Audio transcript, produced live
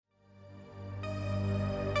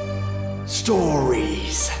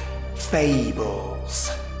Stories,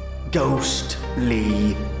 fables,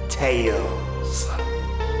 ghostly tales.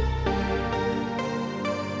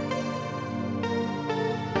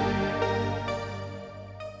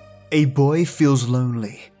 A boy feels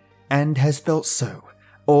lonely, and has felt so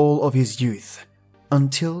all of his youth,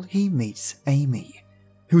 until he meets Amy,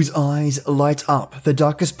 whose eyes light up the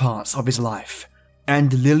darkest parts of his life,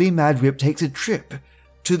 and ᒪIᒪY takes a trip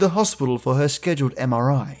to the hospital for her scheduled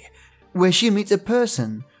MRI, where she meets a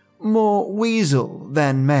person more weasel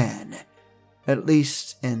than man, at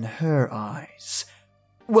least in her eyes.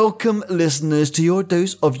 Welcome, listeners, to your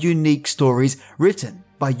dose of unique stories written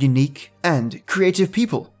by unique and creative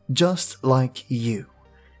people just like you.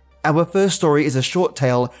 Our first story is a short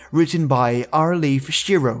tale written by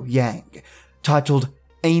ᒪIᒪY, titled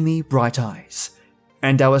Amy Bright Eyes,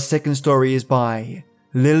 and our second story is by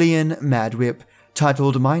ᒪIᒪY,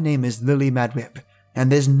 titled My Name is ᒪIᒪY, and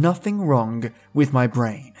There's Nothing Wrong with My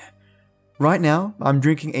Brain. Right now, I'm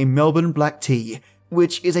drinking a Melbourne black tea,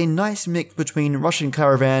 which is a nice mix between Russian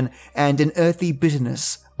Caravan and an earthy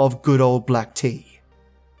bitterness of good old black tea.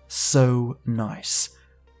 So nice.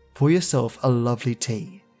 Pour yourself a lovely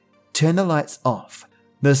tea, turn the lights off,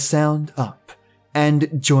 the sound up,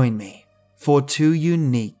 and join me for two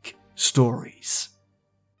unique stories.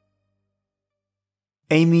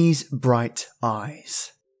 Amy's Bright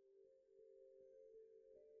Eyes.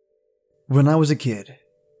 When I was a kid,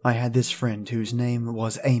 I had this friend whose name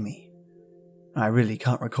was Amy. I really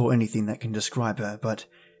can't recall anything that can describe her, but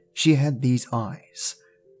she had these eyes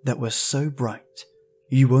that were so bright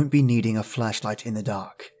you won't be needing a flashlight in the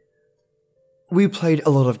dark. We played a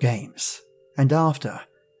lot of games, and after,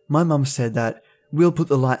 my mum said that we'll put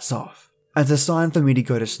the lights off as a sign for me to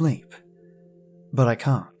go to sleep. But I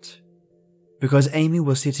can't, because Amy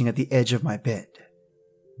was sitting at the edge of my bed,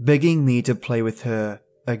 begging me to play with her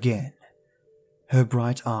again. Her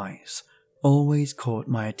bright eyes always caught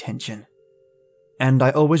my attention, and I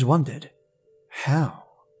always wondered, how?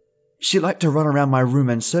 She liked to run around my room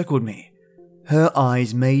and circled me. Her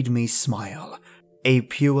eyes made me smile, a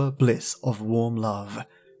pure bliss of warm love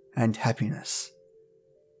and happiness.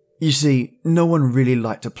 You see, no one really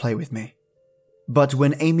liked to play with me. But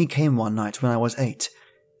when Amy came one night when I was 8,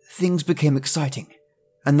 things became exciting,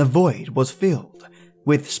 and the void was filled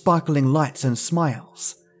with sparkling lights and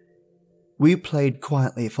smiles. We played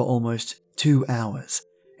quietly for almost 2 hours,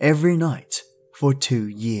 every night for 2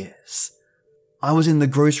 years. I was in the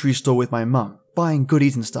grocery store with my mum, buying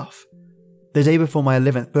goodies and stuff, the day before my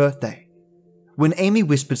 11th birthday, when Amy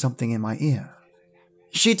whispered something in my ear.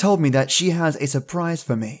 She told me that she has a surprise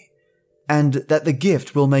for me, and that the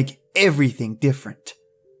gift will make everything different.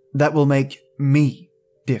 That will make me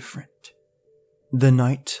different. The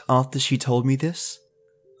night after she told me this,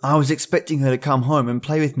 I was expecting her to come home and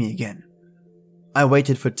play with me again. I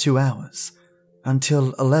waited for 2 hours,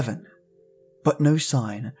 until 11, but no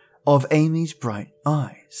sign of Amy's bright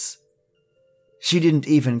eyes. She didn't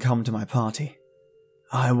even come to my party.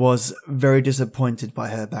 I was very disappointed by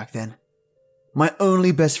her back then. My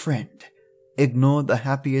only best friend ignored the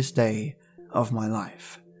happiest day of my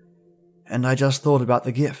life. And I just thought about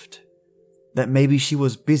the gift, that maybe she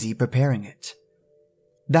was busy preparing it.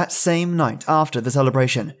 That same night after the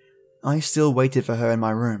celebration, I still waited for her in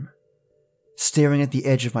my room, staring at the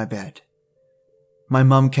edge of my bed. My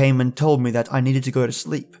mum came and told me that I needed to go to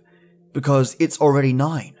sleep, because it's already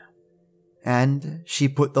 9, and she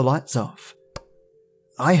put the lights off.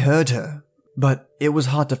 I heard her, but it was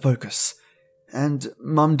hard to focus, and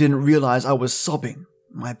Mum didn't realize I was sobbing.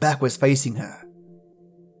 My back was facing her.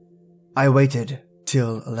 I waited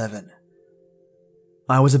till 11.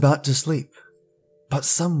 I was about to sleep, but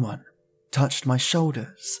someone touched my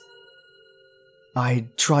shoulders. I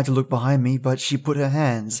tried to look behind me, but she put her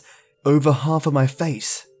hands over half of my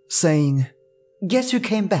face, saying, "Guess who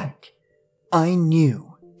came back?" I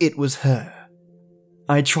knew it was her.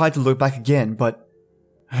 I tried to look back again, but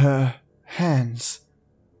her hands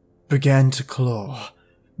began to claw,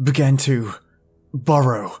 began to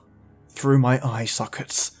burrow through my eye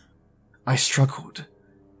sockets. I struggled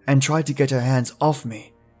and tried to get her hands off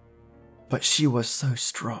me, but she was so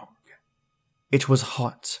strong. It was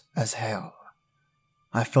hot as hell.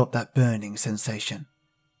 I felt that burning sensation.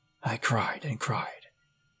 I cried and cried,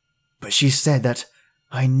 but she said that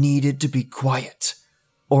I needed to be quiet,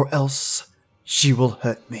 or else she will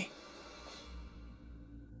hurt me.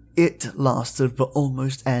 It lasted for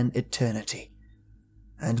almost an eternity,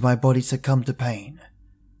 and my body succumbed to pain,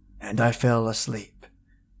 and I fell asleep.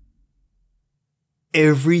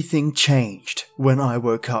 Everything changed when I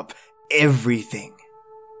woke up.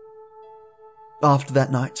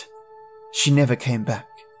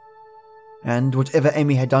 and whatever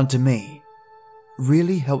Amy had done to me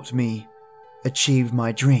really helped me achieve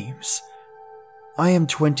my dreams. I am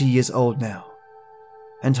 20 years old now,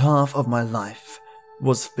 and half of my life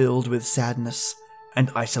was filled with sadness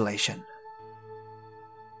and isolation.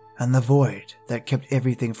 And the void that kept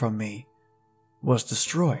everything from me was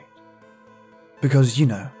destroyed. Because,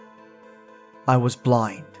 I was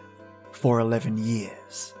blind for 11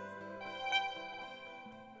 years.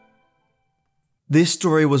 This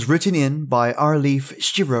story was written in by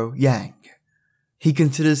ᒪIᒪY. He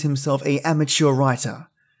considers himself an amateur writer,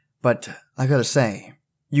 but I gotta say,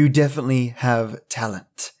 you definitely have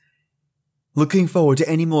talent. Looking forward to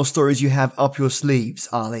any more stories you have up your sleeves,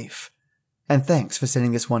 ᒪIᒪY. And thanks for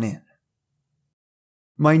sending this one in.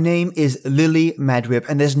 My name is ᒪIᒪY,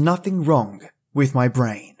 and there's nothing wrong with my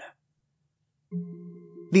brain.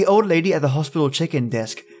 The old lady at the hospital check-in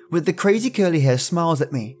desk with the crazy curly hair smiles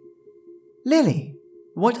at me. Lily,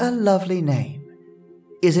 what a lovely name.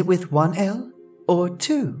 Is it with one L or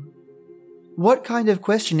two? What kind of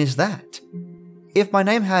question is that? If my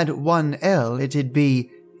name had one L, it'd be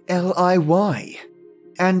Liy.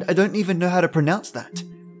 And I don't even know how to pronounce that,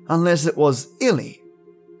 unless it was Illy.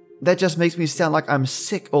 That just makes me sound like I'm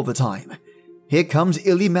sick all the time. Here comes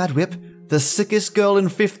ᒪIᒪY, the sickest girl in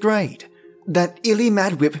 5th grade. That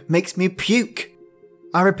ᒪIᒪY makes me puke.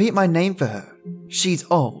 I repeat my name for her. She's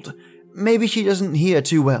old. Maybe she doesn't hear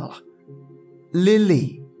too well.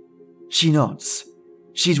 Lily. She nods.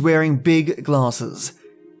 She's wearing big glasses.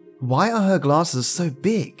 Why are her glasses so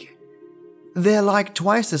big? They're like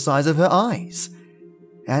twice the size of her eyes.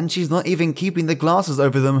 And she's not even keeping the glasses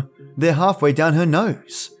over them. They're halfway down her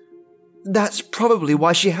nose. That's probably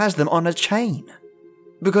why she has them on a chain.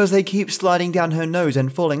 Because they keep sliding down her nose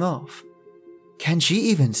and falling off. Can she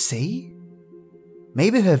even see?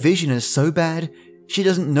 Maybe her vision is so bad, she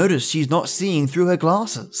doesn't notice she's not seeing through her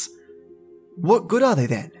glasses. What good are they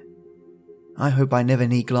then? I hope I never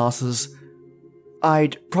need glasses.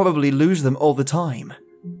 I'd probably lose them all the time.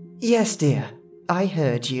 Yes, dear, I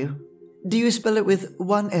heard you. Do you spell it with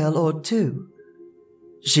one L or two?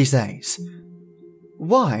 She says.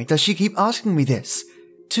 Why does she keep asking me this?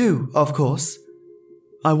 Two, of course.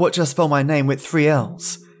 I watch her spell my name with 3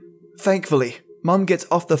 L's. Thankfully, Mum gets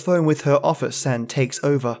off the phone with her office and takes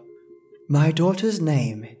over. My daughter's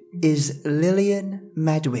name is Lillian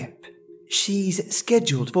Madwip. She's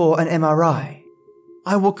scheduled for an MRI.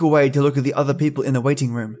 I walk away to look at the other people in the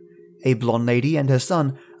waiting room. A blonde lady and her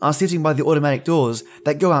son are sitting by the automatic doors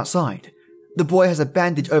that go outside. The boy has a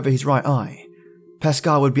bandage over his right eye.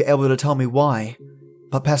 Pascal would be able to tell me why,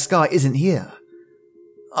 but Pascal isn't here.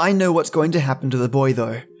 I know what's going to happen to the boy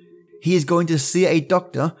though. He is going to see a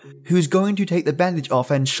doctor who's going to take the bandage off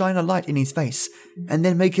and shine a light in his face, and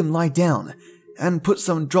then make him lie down and put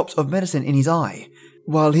some drops of medicine in his eye,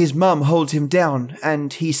 while his mum holds him down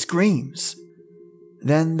and he screams.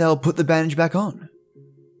 Then they'll put the bandage back on.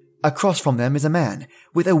 Across from them is a man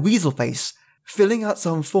with a weasel face filling out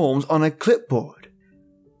some forms on a clipboard.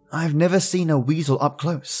 I've never seen a weasel up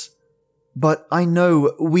close, but I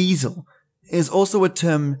know weasel is also a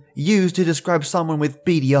term used to describe someone with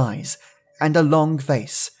beady eyes and a long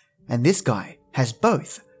face, and this guy has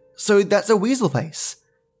both, so that's a weasel face.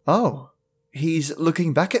 Oh, he's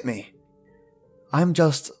looking back at me. I'm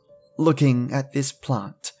just looking at this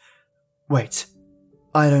plant. Wait,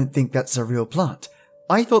 I don't think that's a real plant.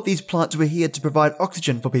 I thought these plants were here to provide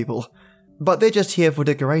oxygen for people, but they're just here for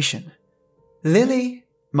decoration. Lily,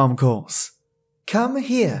 Mum calls. Come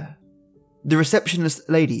here. The receptionist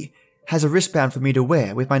lady has a wristband for me to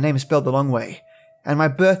wear with my name spelled the long way, and my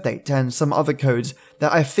birth date and some other codes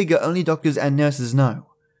that I figure only doctors and nurses know.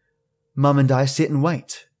 Mum and I sit and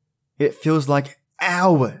wait. It feels like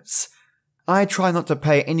hours. I try not to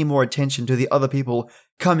pay any more attention to the other people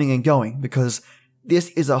coming and going because this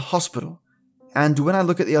is a hospital, and when I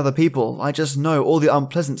look at the other people, I just know all the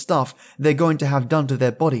unpleasant stuff they're going to have done to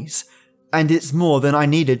their bodies, and it's more than I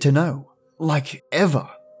needed to know. Like ever.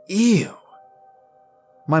 Ew.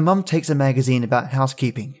 My mum takes a magazine about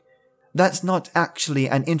housekeeping. That's not actually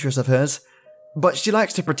an interest of hers, but she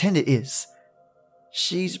likes to pretend it is.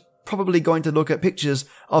 She's probably going to look at pictures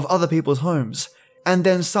of other people's homes, and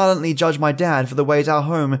then silently judge my dad for the ways our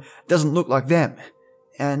home doesn't look like them,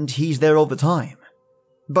 and he's there all the time.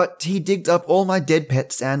 But he digs up all my dead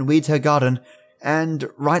pets and weeds her garden, and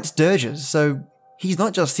writes dirges, so he's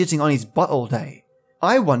not just sitting on his butt all day.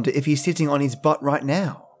 I wonder if he's sitting on his butt right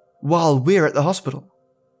now, while we're at the hospital.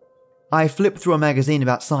 I flip through a magazine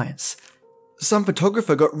about science. Some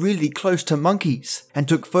photographer got really close to monkeys and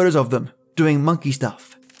took photos of them doing monkey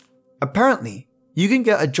stuff. Apparently, you can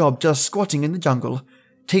get a job just squatting in the jungle,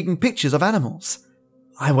 taking pictures of animals.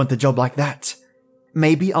 I want a job like that.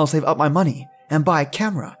 Maybe I'll save up my money and buy a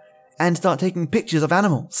camera and start taking pictures of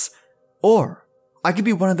animals. Or I could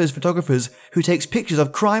be one of those photographers who takes pictures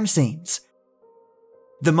of crime scenes.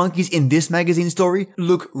 The monkeys in this magazine story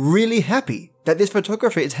look really happy that this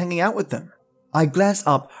photographer is hanging out with them. I glance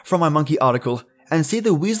up from my monkey article and see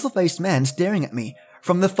the weasel-faced man staring at me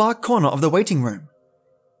from the far corner of the waiting room.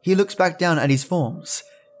 He looks back down at his forms,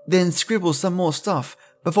 then scribbles some more stuff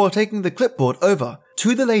before taking the clipboard over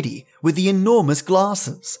to the lady with the enormous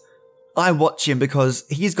glasses. I watch him because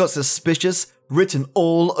he's got suspicious written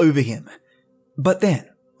all over him. But then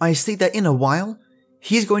I see that in a while,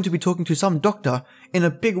 he's going to be talking to some doctor in a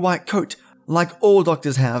big white coat like all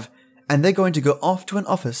doctors have, and they're going to go off to an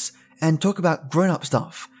office and talk about grown-up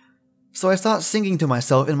stuff. So I start singing to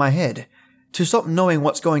myself in my head to stop knowing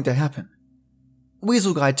what's going to happen.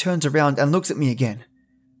 Weasel Guy turns around and looks at me again.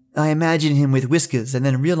 I imagine him with whiskers and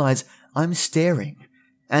then realize I'm staring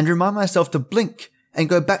and remind myself to blink and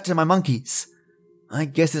go back to my monkeys. I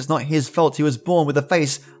guess it's not his fault he was born with a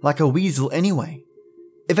face like a weasel anyway.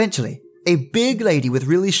 Eventually, a big lady with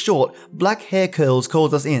really short black hair curls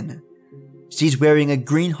calls us in. She's wearing a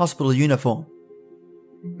green hospital uniform.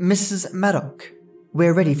 "Mrs. Maddock,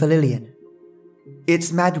 we're ready for Lillian."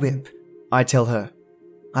 "It's Madwip," I tell her.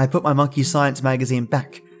 I put my monkey science magazine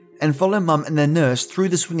back and follow Mum and the nurse through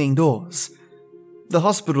the swinging doors. The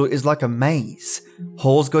hospital is like a maze.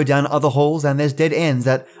 Halls go down other halls and there's dead ends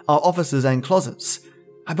that are offices and closets.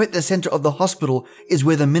 I bet the center of the hospital is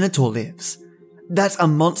where the Minotaur lives. That's a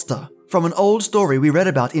monster from an old story we read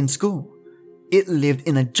about in school. It lived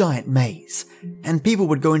in a giant maze, and people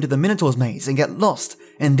would go into the Minotaur's maze and get lost,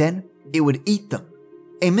 and then it would eat them.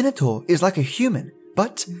 A Minotaur is like a human,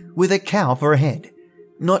 but with a cow for a head.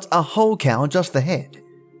 Not a whole cow, just the head.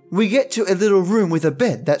 We get to a little room with a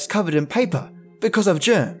bed that's covered in paper because of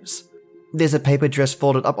germs. There's a paper dress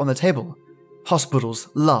folded up on the table. Hospitals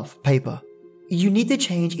love paper. "You need to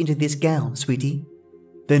change into this gown, sweetie,"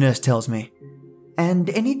 the nurse tells me. "And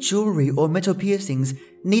any jewelry or metal piercings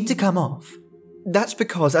need to come off. That's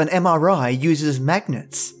because an MRI uses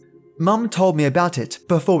magnets. Mum told me about it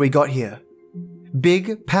before we got here.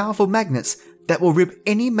 Big, powerful magnets that will rip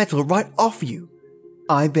any metal right off you.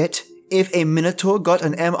 I bet if a Minotaur got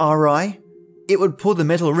an MRI, it would pull the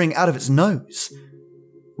metal ring out of its nose.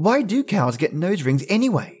 Why do cows get nose rings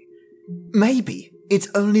anyway? Maybe it's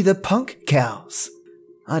only the punk cows.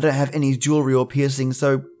 I don't have any jewelry or piercings,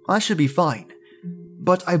 so I should be fine.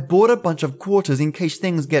 But I bought a bunch of quarters in case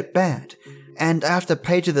things get bad, and I have to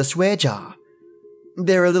pay to the swear jar.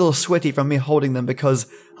 They're a little sweaty from me holding them because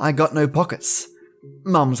I got no pockets.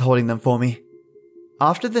 Mum's holding them for me."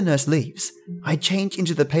 After the nurse leaves, I change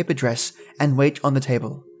into the paper dress and wait on the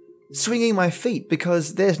table, swinging my feet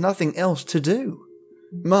because there's nothing else to do.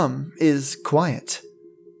 Mum is quiet,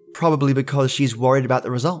 probably because she's worried about the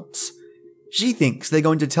results. She thinks they're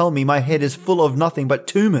going to tell me my head is full of nothing but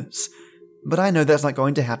tumors, but I know that's not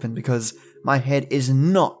going to happen because my head is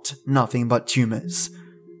not nothing but tumors.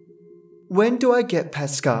 "When do I get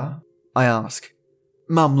Pascal?" I ask.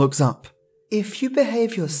 Mum looks up. "If you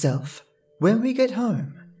behave yourself, when we get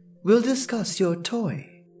home, we'll discuss your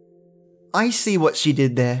toy." I see what she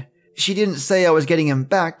did there. She didn't say I was getting him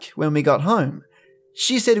back when we got home.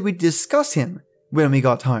 She said we'd discuss him when we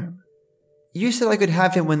got home. You said I could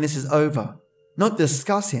have him when this is over, not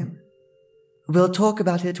discuss him. "We'll talk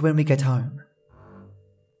about it when we get home."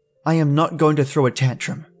 I am not going to throw a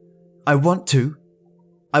tantrum. I want to.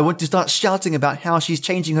 I want to start shouting about how she's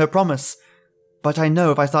changing her promise. But I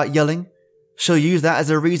know if I start yelling, she'll use that as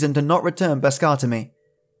a reason to not return Pascal to me.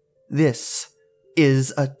 This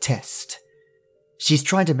is a test. She's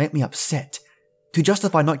trying to make me upset, to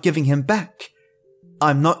justify not giving him back.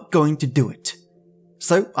 I'm not going to do it.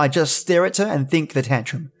 So I just stare at her and think the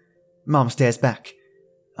tantrum. Mum stares back.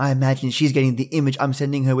 I imagine she's getting the image I'm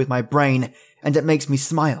sending her with my brain, and it makes me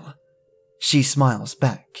smile. She smiles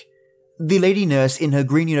back. The lady nurse in her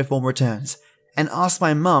green uniform returns and asks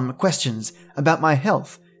my mum questions about my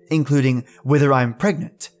health, including whether I'm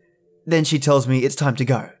pregnant. Then she tells me it's time to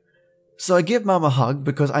go. So I give Mum a hug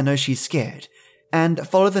because I know she's scared, and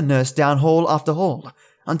follow the nurse down hall after hall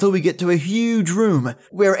until we get to a huge room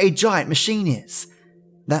where a giant machine is.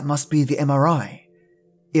 That must be the MRI.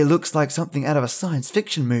 It looks like something out of a science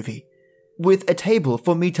fiction movie, with a table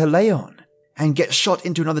for me to lay on and get shot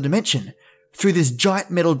into another dimension through this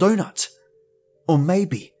giant metal donut. Or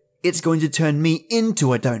maybe it's going to turn me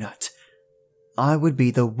into a donut. I would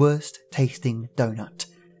be the worst tasting donut.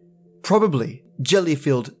 Probably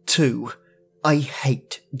jelly-filled too. I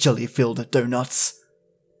hate jelly-filled donuts.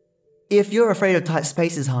 "If you're afraid of tight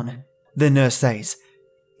spaces, hon," the nurse says,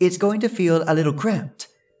 "it's going to feel a little cramped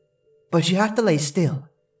but you have to lay still.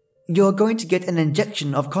 You're going to get an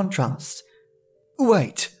injection of contrast.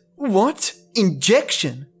 Wait, what?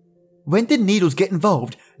 Injection? When did needles get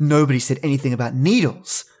involved? Nobody said anything about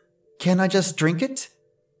needles. Can I just drink it?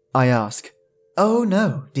 I ask. Oh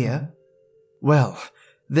no, dear. Well,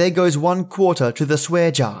 there goes 1/4 to the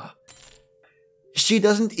swear jar. She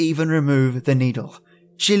doesn't even remove the needle.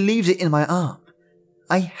 She leaves it in my arm.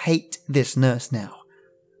 I hate this nurse now.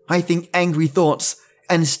 I think angry thoughts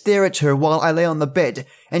and stare at her while I lay on the bed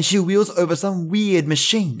and she wheels over some weird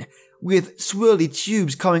machine with swirly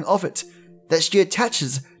tubes coming off it that she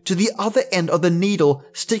attaches to the other end of the needle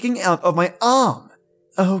sticking out of my arm.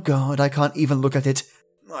 Oh God, I can't even look at it.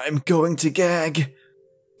 I'm going to gag.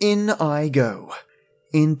 In I go,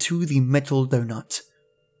 into the metal donut.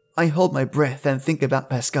 I hold my breath and think about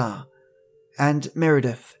Pascal and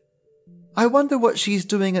Meredith. I wonder what she's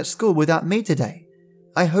doing at school without me today.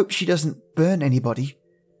 I hope she doesn't burn anybody.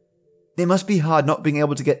 It must be hard not being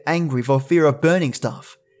able to get angry for fear of burning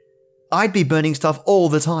stuff. I'd be burning stuff all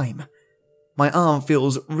the time. My arm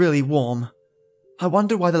feels really warm. I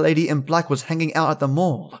wonder why the lady in black was hanging out at the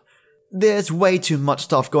mall. There's way too much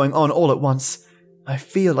stuff going on all at once. I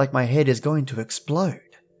feel like my head is going to explode.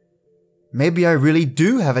 Maybe I really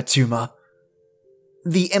do have a tumor.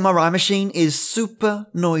 The MRI machine is super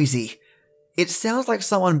noisy. It sounds like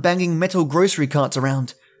someone banging metal grocery carts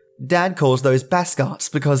around. Dad calls those baskets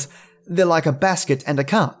because they're like a basket and a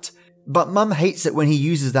cart, but Mum hates it when he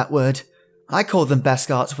uses that word. I call them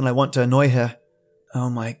baskets when I want to annoy her. Oh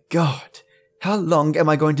my God, how long am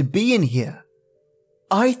I going to be in here?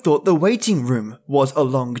 I thought the waiting room was a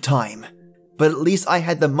long time, but at least I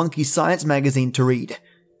had the Monkey Science magazine to read.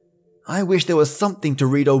 I wish there was something to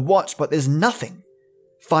read or watch, but there's nothing.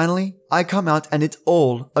 Finally, I come out and it's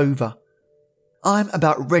all over. I'm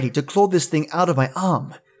about ready to claw this thing out of my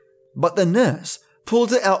arm, but the nurse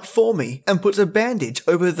pulls it out for me and puts a bandage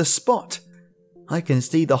over the spot. I can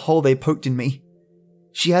see the hole they poked in me.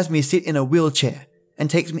 She has me sit in a wheelchair and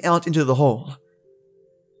takes me out into the hall.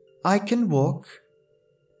 I can walk.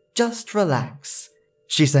 Just relax,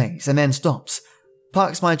 she says, and then stops,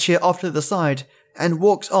 parks my chair off to the side, and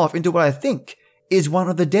walks off into what I think is one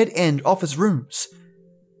of the dead-end office rooms.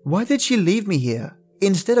 Why did she leave me here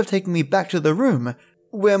instead of taking me back to the room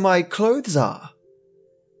where my clothes are?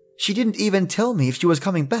 She didn't even tell me if she was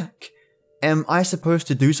coming back. Am I supposed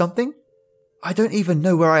to do something? I don't even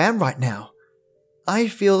know where I am right now. I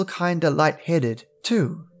feel kinda lightheaded,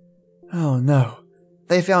 too. Oh no,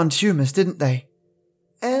 they found tumors, didn't they?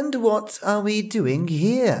 And what are we doing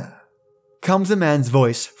here? Comes a man's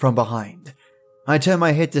voice from behind. I turn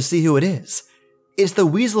my head to see who it is. It's the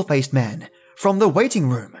weasel-faced man from the waiting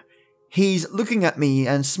room. He's looking at me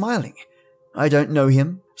and smiling. I don't know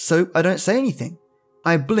him, so I don't say anything.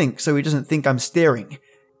 I blink so he doesn't think I'm staring,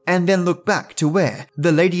 and then look back to where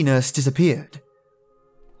the lady nurse disappeared.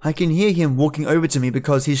 I can hear him walking over to me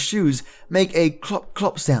because his shoes make a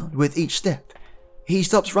clop-clop sound with each step. He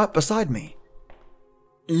stops right beside me.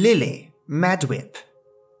 Lily, Madwip,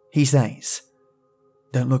 he says.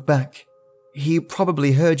 Don't look back. He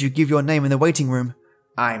probably heard you give your name in the waiting room.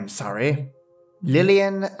 I'm sorry.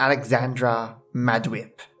 Lillian Alexandra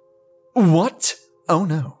Madwip. What? Oh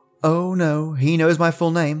no, he knows my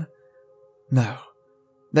full name. No,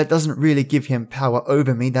 that doesn't really give him power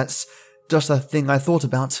over me, that's just a thing I thought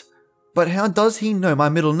about. But how does he know my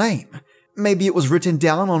middle name? Maybe it was written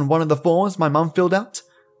down on one of the forms my mum filled out?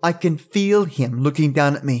 I can feel him looking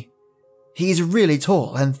down at me. He's really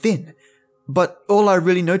tall and thin, but all I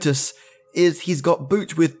really notice is he's got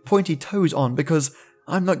boots with pointy toes on because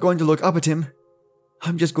I'm not going to look up at him.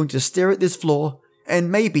 I'm just going to stare at this floor,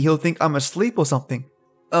 and maybe he'll think I'm asleep or something.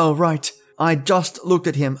 Oh right, I just looked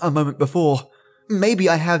at him a moment before. Maybe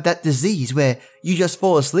I have that disease where you just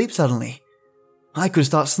fall asleep suddenly. I could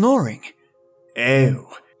start snoring.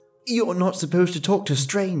 Oh, you're not supposed to talk to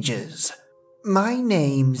strangers. My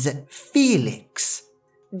name's Felix.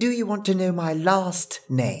 Do you want to know my last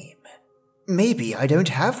name? Maybe I don't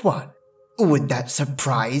have one. Would that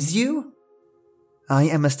surprise you? I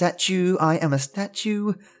am a statue,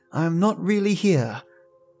 I'm not really here.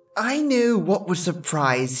 I know what would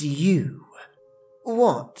surprise you.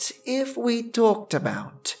 What if we talked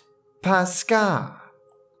about Pascal?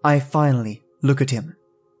 I finally look at him.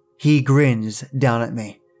 He grins down at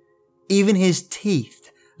me. Even his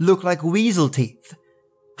teeth look like weasel teeth.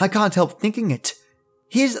 I can't help thinking it.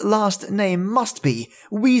 His last name must be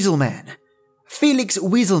Weaselman. Felix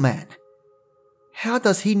Weaselman. How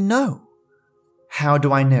does he know? How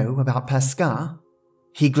do I know about Pascal?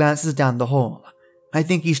 He glances down the hall. I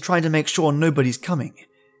think he's trying to make sure nobody's coming.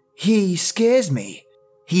 He scares me.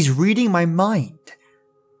 He's reading my mind.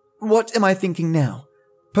 What am I thinking now?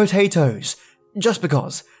 Potatoes. Just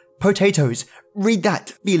because. Potatoes. Read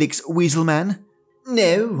that, ᒰᗪᗪᗯᗼᗼᗯᗼ.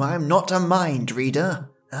 No, I'm not a mind reader.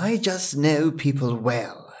 I just know people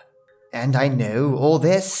well. And I know all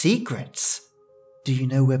their secrets. Do you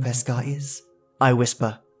know where Pascal is? I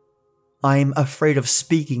whisper. I'm afraid of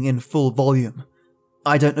speaking in full volume.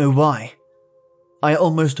 I don't know why. I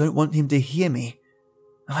almost don't want him to hear me.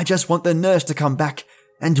 I just want the nurse to come back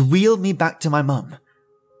and wheel me back to my mum.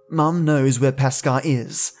 Mum knows where Pascal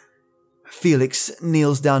is. Felix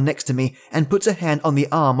kneels down next to me and puts a hand on the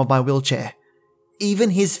arm of my wheelchair. Even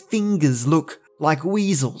his fingers look like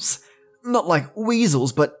weasels. Not like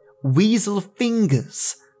weasels, but weasel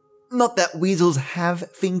fingers. Not that weasels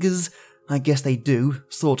have fingers. I guess they do,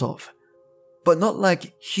 sort of. But not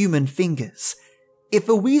like human fingers. If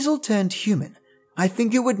a weasel turned human, I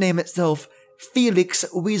think it would name itself Felix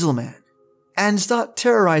Weaselman and start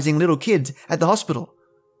terrorizing little kids at the hospital.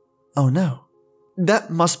 Oh no, that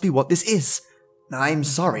must be what this is. I'm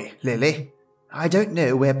sorry, Lily. I don't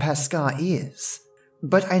know where Pascal is,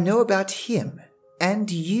 but I know about him and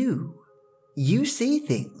you. You see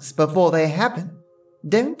things before they happen,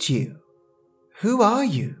 don't you? Who are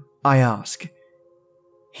you? I ask.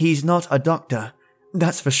 He's not a doctor,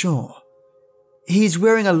 that's for sure. He's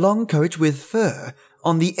wearing a long coat with fur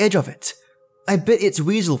on the edge of it. I bet it's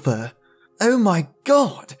weasel fur. Oh my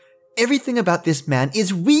God! Everything about this man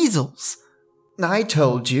is weasels! I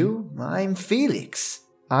told you, I'm Felix.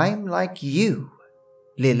 I'm like you,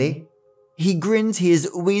 Lily. He grins his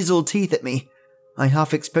weasel teeth at me. I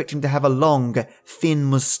half expect him to have a long, thin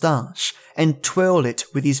moustache and twirl it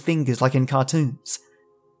with his fingers like in cartoons.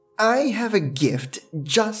 I have a gift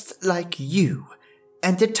just like you,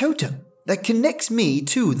 and a totem that connects me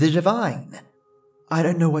to the divine. I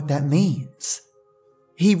don't know what that means.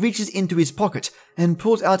 He reaches into his pocket and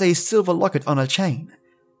pulls out a silver locket on a chain.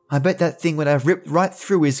 I bet that thing would have ripped right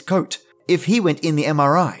through his coat if he went in the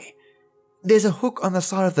MRI. There's a hook on the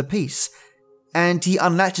side of the piece, and he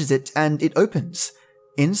unlatches it and it opens.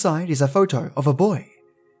 Inside is a photo of a boy.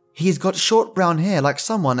 He's got short brown hair like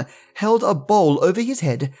someone held a bowl over his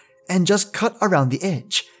head and just cut around the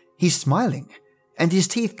edge. He's smiling, and his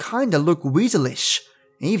teeth kinda look weaselish,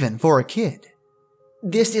 even for a kid.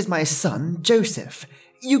 This is my son, Joseph.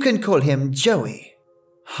 You can call him Joey.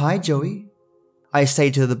 Hi, Joey, I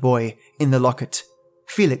say to the boy in the locket.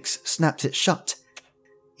 Felix snaps it shut.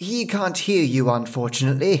 He can't hear you,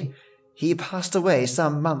 unfortunately. He passed away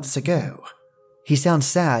some months ago. He sounds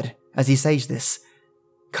sad as he says this.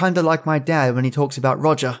 Kinda like my dad when he talks about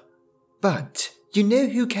Roger. But you know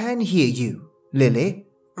who can hear you, Lily?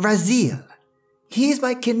 Raziel. He's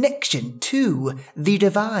my connection to the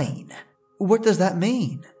divine. What does that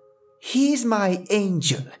mean? He's my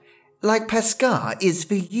angel, like Pascal is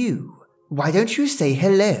for you. Why don't you say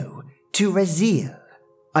hello to Raziel?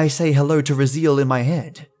 I say hello to Raziel in my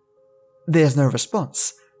head. There's no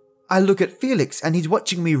response. I look at Felix and he's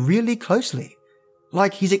watching me really closely,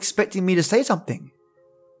 like he's expecting me to say something.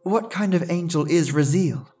 What kind of angel is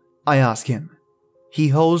Raziel? I ask him. He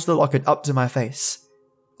holds the locket up to my face.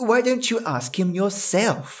 Why don't you ask him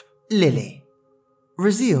yourself, Lily?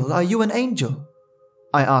 Raziel, are you an angel?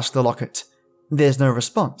 I ask the locket. There's no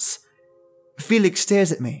response. Felix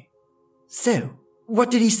stares at me. So,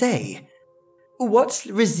 what did he say? What's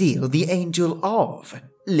Raziel the angel of,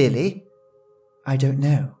 Lily? I don't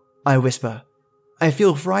know, I whisper. I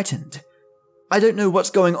feel frightened. I don't know what's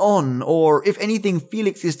going on or if anything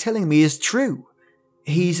Felix is telling me is true.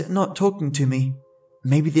 He's not talking to me.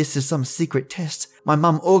 Maybe this is some secret test my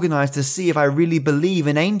mum organized to see if I really believe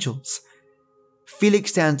in angels.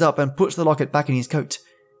 Felix stands up and puts the locket back in his coat.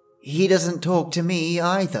 He doesn't talk to me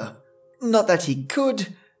either. Not that he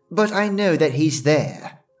could, but I know that he's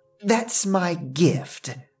there. That's my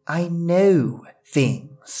gift. I know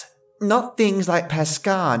things. Not things like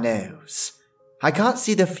Pascal knows. I can't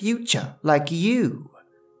see the future like you.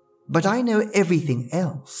 But I know everything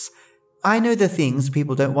else. I know the things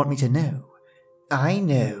people don't want me to know. I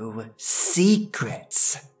know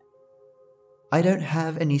secrets. I don't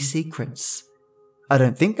have any secrets. I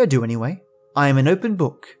don't think I do anyway. I am an open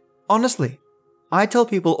book. Honestly, I tell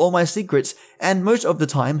people all my secrets, and most of the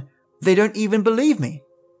time, they don't even believe me.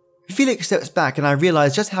 Felix steps back and I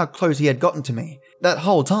realize just how close he had gotten to me that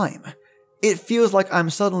whole time. It feels like I'm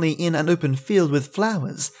suddenly in an open field with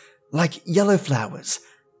flowers, like yellow flowers.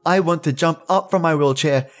 I want to jump up from my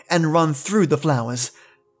wheelchair and run through the flowers.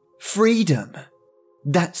 Freedom.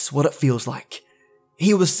 That's what it feels like.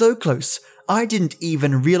 He was so close, I didn't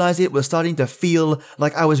even realize it was starting to feel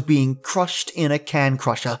like I was being crushed in a can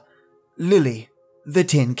crusher. Lily, the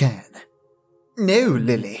tin can. No,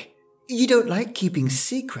 Lily. You don't like keeping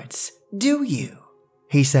secrets, do you?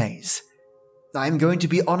 He says. I'm going to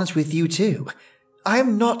be honest with you too.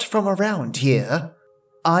 I'm not from around here.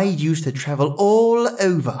 I used to travel all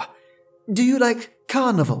over. Do you like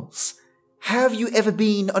carnivals? Have you ever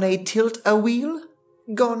been on a tilt-a-wheel?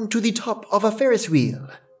 Gone to the top of a Ferris wheel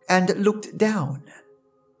and looked down?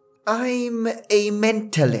 I'm a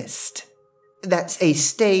mentalist. That's a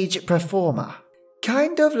stage performer.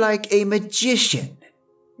 Kind of like a magician.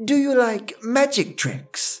 Do you like magic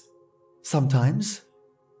tricks? Sometimes.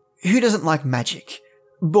 Who doesn't like magic?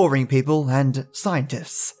 Boring people and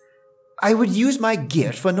scientists. I would use my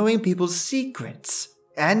gift for knowing people's secrets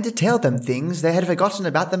and to tell them things they had forgotten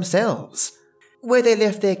about themselves. Where they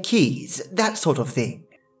left their keys, that sort of thing.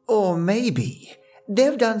 Or maybe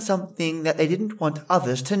they've done something that they didn't want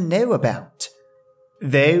others to know about.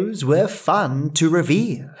 Those were fun to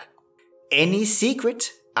reveal. Any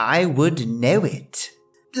secret, I would know it.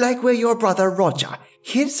 Like where your brother Roger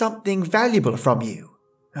hid something valuable from you.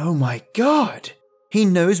 Oh my god! He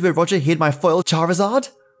knows where Roger hid my foil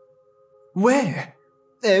Charizard? Where?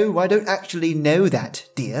 Oh, I don't actually know that,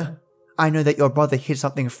 dear. I know that your brother hid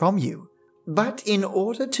something from you. But in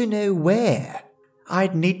order to know where,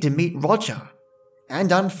 I'd need to meet Roger.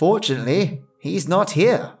 And unfortunately, he's not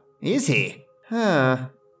here, is he? Rats.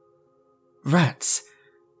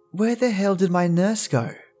 Where the hell did my nurse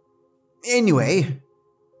go? Anyway,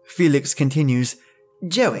 Felix continues,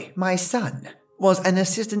 Joey, my son, was an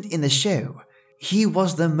assistant in the show. He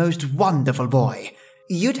was the most wonderful boy.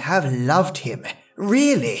 You'd have loved him.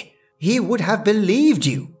 Really. He would have believed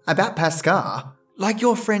you about Pascal. Like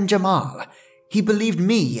your friend Jamal. He believed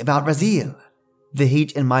me about Brazil. The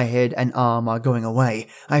heat in my head and arm are going away.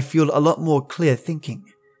 I feel a lot more clear thinking.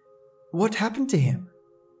 What happened to him?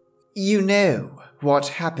 You know what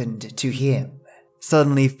happened to him.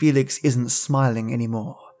 Suddenly Felix isn't smiling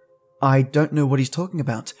anymore. I don't know what he's talking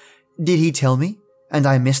about. Did he tell me? And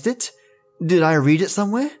I missed it? Did I read it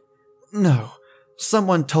somewhere? No.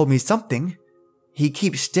 Someone told me something. He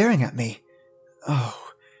keeps staring at me.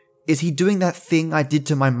 Oh, is he doing that thing I did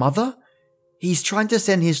to my mother? He's trying to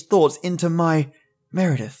send his thoughts into my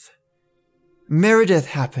Meredith. Meredith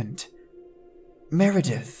happened.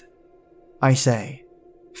 Meredith, I say.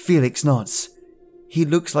 Felix nods. He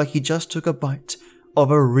looks like he just took a bite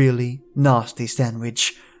of a really nasty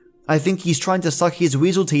sandwich. I think he's trying to suck his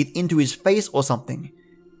weasel teeth into his face or something.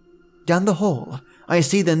 Down the hall, I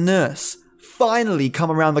see the nurse finally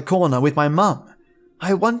come around the corner with my mum.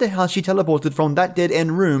 I wonder how she teleported from that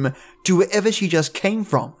dead-end room to wherever she just came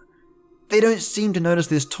from. They don't seem to notice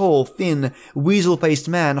this tall, thin, weasel-faced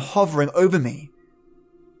man hovering over me.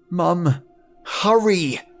 Mum,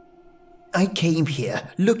 hurry! I came here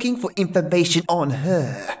looking for information on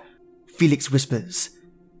her, Felix whispers.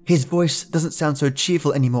 His voice doesn't sound so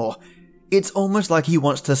cheerful anymore. It's almost like he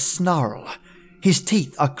wants to snarl. His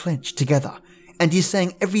teeth are clenched together, and he's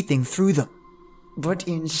saying everything through them. But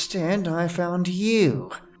instead I found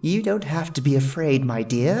you. You don't have to be afraid, my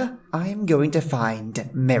dear. I'm going to find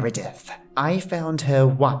Meredith. I found her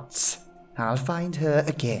once. I'll find her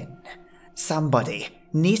again. Somebody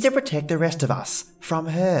needs to protect the rest of us from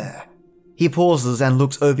her. He pauses and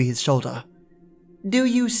looks over his shoulder. Do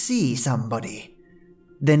you see somebody?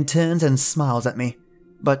 Then turns and smiles at me,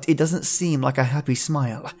 but it doesn't seem like a happy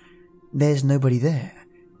smile. There's nobody there.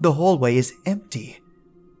 The hallway is empty.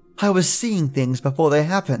 I was seeing things before they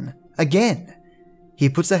happen. Again. He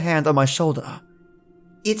puts a hand on my shoulder.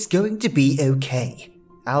 It's going to be okay.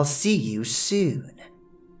 I'll see you soon.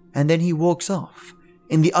 And then he walks off,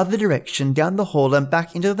 in the other direction down the hall and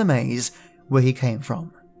back into the maze where he came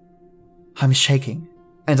from. I'm shaking,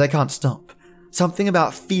 and I can't stop. Something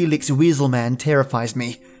about Felix Weaselman terrifies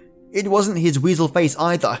me. It wasn't his weasel face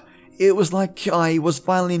either. It was like I was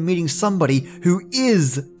finally meeting somebody who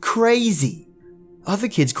is crazy. Other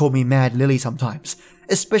kids call me Mad Lily sometimes,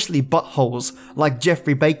 especially buttholes like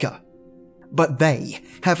Jeffrey Baker. But they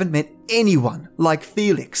haven't met anyone like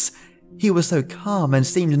Felix. He was so calm and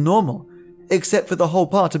seemed normal, except for the whole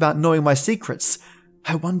part about knowing my secrets.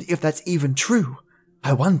 I wonder if that's even true.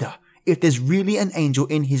 I wonder if there's really an angel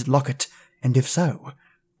in his locket, and if so,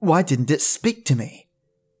 why didn't it speak to me?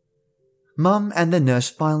 Mum and the nurse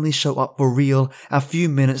finally show up for real a few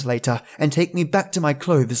minutes later and take me back to my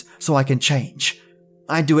clothes so I can change.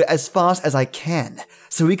 I do it as fast as I can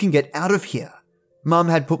so we can get out of here. Mum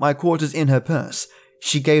had put my quarters in her purse.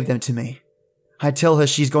 She gave them to me. I tell her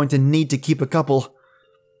she's going to need to keep a couple.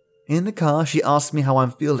 In the car, she asks me how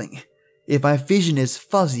I'm feeling, if my vision is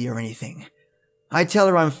fuzzy or anything. I tell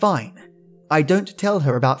her I'm fine. I don't tell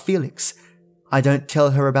her about Felix. I don't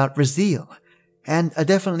tell her about Brazil. And I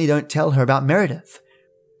definitely don't tell her about Meredith.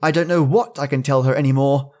 I don't know what I can tell her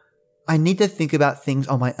anymore. I need to think about things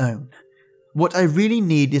on my own. What I really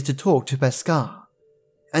need is to talk to Pascal.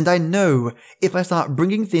 And I know if I start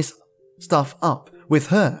bringing this stuff up with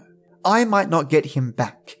her, I might not get him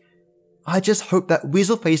back. I just hope that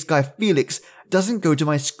weasel-faced guy Felix doesn't go to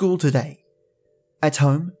my school today. At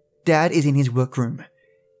home, Dad is in his workroom.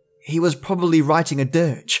 He was probably writing a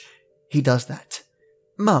dirge. He does that.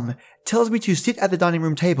 Mum tells me to sit at the dining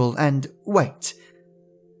room table and wait.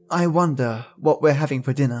 I wonder what we're having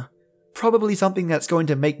for dinner. Probably something that's going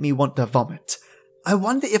to make me want to vomit. I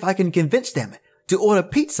wonder if I can convince them to order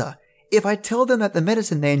pizza if I tell them that the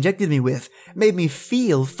medicine they injected me with made me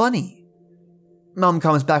feel funny. Mum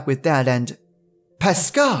comes back with Dad and,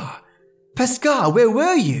 Pascal, where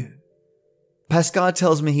were you? Pascal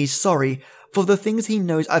tells me he's sorry for the things he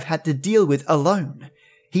knows I've had to deal with alone.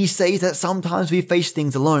 He says that sometimes we face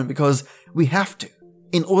things alone because we have to,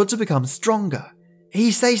 in order to become stronger.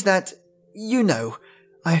 He says that,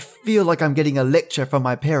 I feel like I'm getting a lecture from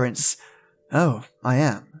my parents. Oh, I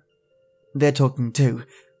am. They're talking too,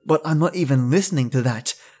 but I'm not even listening to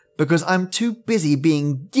that because I'm too busy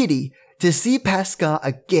being giddy to see Pascal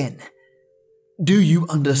again. Do you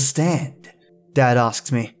understand? Dad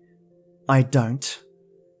asks me. I don't.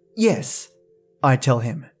 Yes, I tell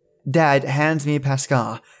him. Dad hands me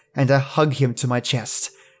Pascal and I hug him to my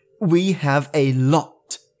chest. We have a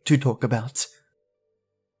lot to talk about.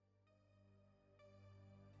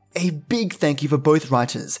 A big thank you for both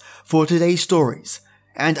writers for today's stories,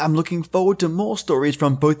 and I'm looking forward to more stories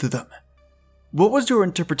from both of them. What was your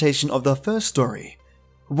interpretation of the first story?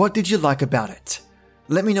 What did you like about it?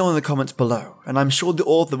 Let me know in the comments below, and I'm sure the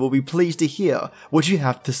author will be pleased to hear what you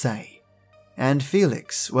have to say. And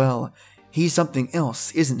Felix, well, he's something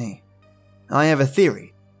else, isn't he? I have a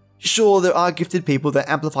theory. Sure, there are gifted people that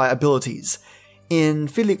amplify abilities. In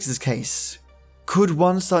Felix's case, could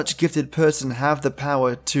one such gifted person have the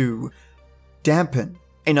power to dampen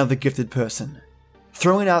another gifted person?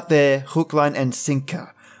 Throw it out there, hook, line, and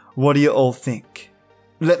sinker. What do you all think?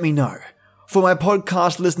 Let me know. For my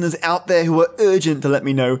podcast listeners out there who are urgent to let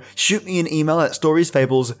me know, shoot me an email at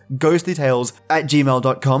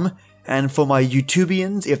storiesfablesghostlytales@gmail.com. And for my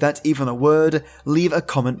YouTubians, if that's even a word, leave a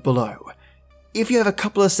comment below. If you have a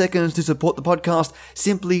couple of seconds to support the podcast,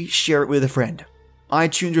 simply share it with a friend.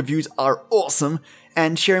 iTunes reviews are awesome,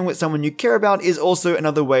 and sharing with someone you care about is also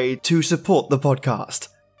another way to support the podcast.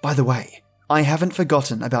 By the way, I haven't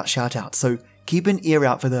forgotten about shoutouts, so keep an ear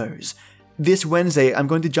out for those. This Wednesday, I'm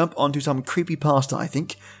going to jump onto some creepypasta, I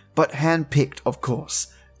think, but hand-picked, of course,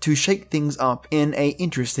 to shake things up in an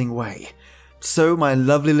interesting way. So, my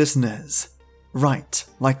lovely listeners, write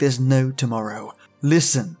like there's no tomorrow.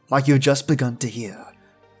 Listen like you've just begun to hear.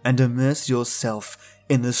 And immerse yourself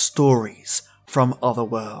in the stories from other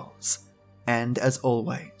worlds. And as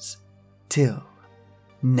always, till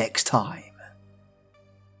next time.